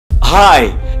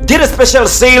Hi, get a special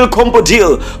sale combo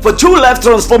deal for 2 life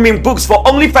transforming books for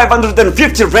only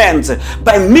 550 rand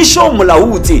by Misho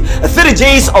Mulauti. 30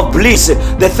 Days of Bliss,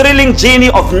 the thrilling journey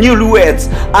of newlyweds.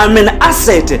 I'm an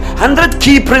asset, 100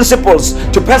 key principles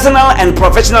to personal and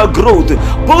professional growth,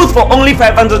 both for only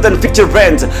 550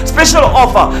 rand. Special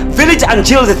offer, valid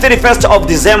until the 31st of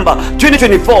December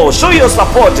 2024. Show your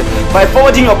support by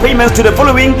forwarding your payments to the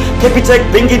following Capitec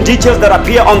banking details that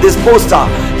appear on this poster.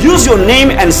 Use your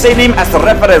name and surname as a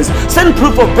reference. Send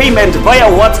proof of payment via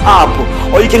WhatsApp,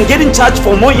 or you can get in touch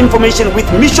for more information with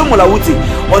Misho Mulauti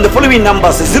on the following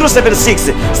numbers: 076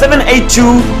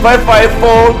 782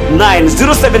 5549,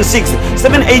 076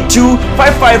 782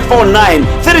 5549.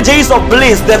 30 Days of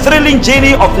Bliss, the thrilling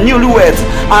journey of newlyweds.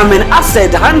 I'm an asset,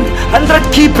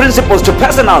 100 key principles to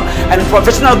personal and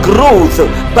professional growth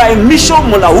by Misho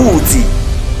Mulauti.